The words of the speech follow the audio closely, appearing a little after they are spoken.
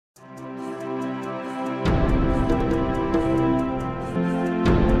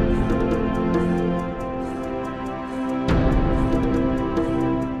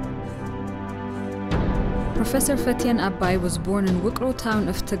Professor Fetien Abay was born in Wukro town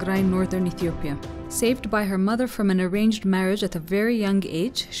of Tigray, northern Ethiopia. Saved by her mother from an arranged marriage at a very young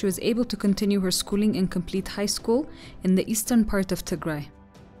age, she was able to continue her schooling and complete high school in the eastern part of Tigray.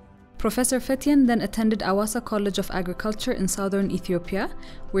 Professor Fetien then attended Awasa College of Agriculture in southern Ethiopia,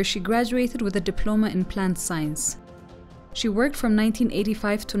 where she graduated with a diploma in plant science. She worked from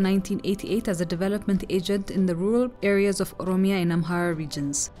 1985 to 1988 as a development agent in the rural areas of Oromia and Amhara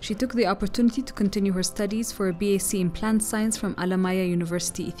regions. She took the opportunity to continue her studies for a BAc in plant science from Alamaya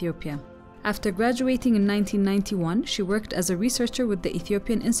University, Ethiopia. After graduating in 1991, she worked as a researcher with the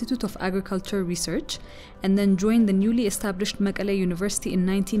Ethiopian Institute of Agriculture Research and then joined the newly established Mekelle University in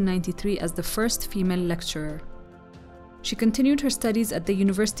 1993 as the first female lecturer. She continued her studies at the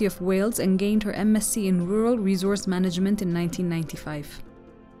University of Wales and gained her MSc in Rural Resource Management in 1995.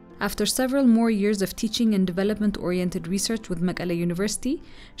 After several more years of teaching and development-oriented research with Mekelle University,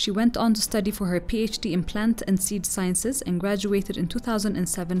 she went on to study for her PhD in Plant and Seed Sciences and graduated in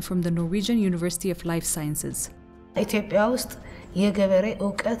 2007 from the Norwegian University of Life Sciences. ኢትዮጵያ ውስጥ የገበሬ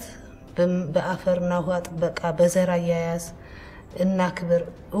ዕውቀት በአፈርና ውሃ ጥበቃ በዘር አያያዝ እና ክብር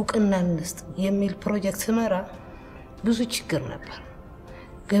ዕውቅና እንስጥ የሚል ፕሮጀክት ስመራ ብዙ ችግር ነበር።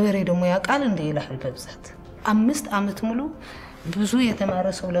 ገበሬ ደግሞ ያቃል እንደ ይላል በብዛት 5 አመት ሙሉ ብዙ የተማረ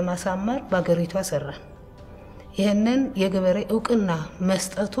ሰው ለማሳመር ባገሪቷ ሰራን። ይሄንን የገበሬ ዕውቅና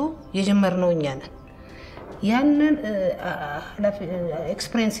መስጠቱ የጀመርነው እኛ ነን። ያንን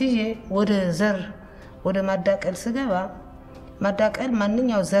ኤክስፒሪየንስ ወደ ዘር ወደ ማዳቀል ስገባ ማዳቀል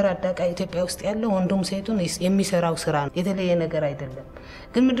ማንኛው ዘር አዳቃ ኢትዮጵያ ውስጥ ያለው ወንዱም ሴቱን የሚሰራው ስራ ነው። የተለየ ነገር አይደለም።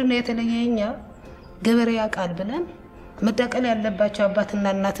 ግን ምንድነው የተለየኛ ገበሬ ያቃል ብለን መዳቀል ያለባቸው አባትና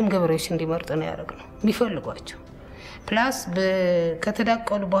እናትም ገበሬዎች እንዲመርጡ ነው ያደረግነው የሚፈልጓቸው ፕላስ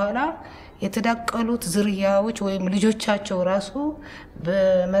ከተዳቀሉ በኋላ የተዳቀሉት ዝርያዎች ወይም ልጆቻቸው ራሱ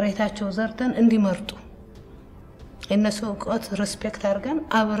በመሬታቸው ዘርተን እንዲመርጡ እነሱ ዕውቀት ሪስፔክት አድርገን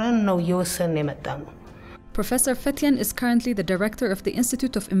አብረን ነው እየወሰንን የመጣነው። Professor Fetien is currently the director of the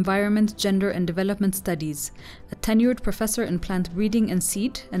Institute of Environment, Gender and Development Studies, a tenured professor in plant breeding and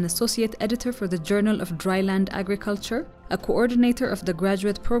seed, an associate editor for the Journal of Dryland Agriculture, a coordinator of the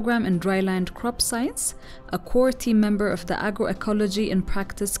graduate program in Dryland Crop Science, a core team member of the Agroecology in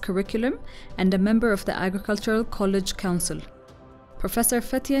Practice curriculum, and a member of the Agricultural College Council. Professor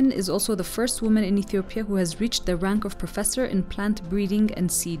Fetien is also the first woman in Ethiopia who has reached the rank of professor in plant breeding and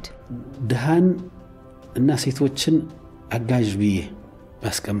seed. እና ሴቶችን አጋዥ ብዬ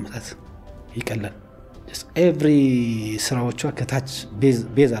ማስቀመጣት ይቀላል just every ስራዎቿ ከታች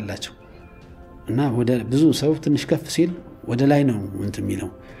ቤዝ አላቸው እና ወደ ብዙ ሰው ትንሽ ከፍ ሲል ወደ ላይ ነው የሚለው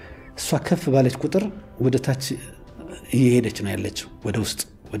እሷ ከፍ ባለች ቁጥር ወደ ታች እየሄደች ነው ያለችው ወደ ውስጥ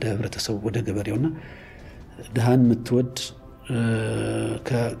ወደ ህብረተሰቡ ወደ ገበሬውና ደሃን ምትወድ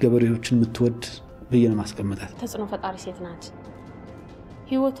ከገበሬዎችን ምትወድ ብዬ ነው ማስቀመጣት ተጽኖ ፈጣሪ ሴት ናት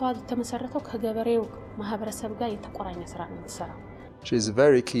ህይወቷ ተመሰረተው ከገበሬው ማህበረሰብ ጋር የተቆራኘ ስራ ነው የምትሰራው። She is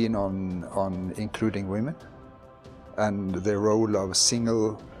very keen on including women and the role of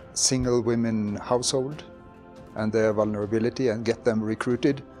single women household and their vulnerability and get them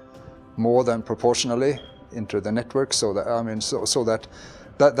recruited more than proportionally into the network so that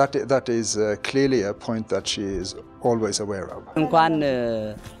that is clearly a point that she is always aware of.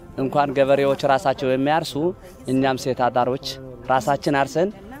 እንኳን ገበሬዎች ራሳቸው የሚያርሱ እኛም ሴት አዳሮች ራሳችን አርሰን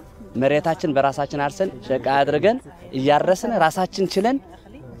መሬታችን በራሳችን አርሰን ሸቃ አድርገን እያረስን ራሳችን ችለን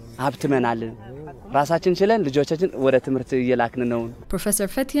ሀብትመናል ራሳችን ችለን ልጆቻችን ወደ ትምህርት እየላክን ነው። Professor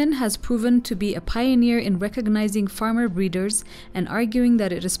Fetien has proven to be a pioneer in recognizing farmer breeders and arguing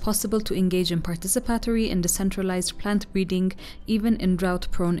that it is possible to engage in participatory and decentralized plant breeding even in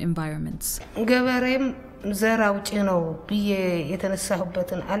drought-prone environments. ገበሬም ዘራውጪ ነው ብዬ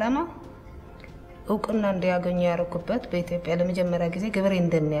የተነሳሁበትን ዓላማ ዕውቅና እንዲያገኙ ያረኩበት በኢትዮጵያ ለመጀመሪያ ጊዜ ገበሬ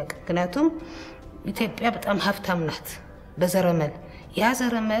እንደሚያውቅ ምክንያቱም ኢትዮጵያ በጣም ሀብታም ናት በዘረመል ያ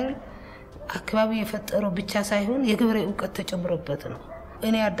ዘረመል አካባቢ የፈጠረው ብቻ ሳይሆን የገበሬ ዕውቀት ተጨምሮበት ነው።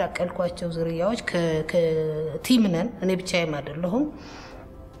 እኔ ያዳቀልኳቸው ዝርያዎች ከቲም ነን እኔ ብቻዬም አይደለሁም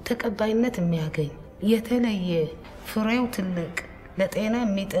ተቀባይነት የሚያገኝ የተለየ ፍሬው ትልቅ ለጤና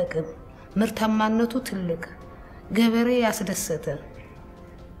የሚጠቅም ምርታማነቱ ትልቅ ገበሬ ያስደሰተ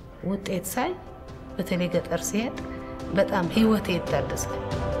ውጤት ሳይ በተለይ ገጠር ሲሄድ በጣም ህይወቴ ይታደሳል።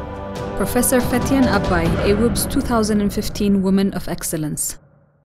 Professor Fetien Abay, AWiB's 2015 Woman of Excellence.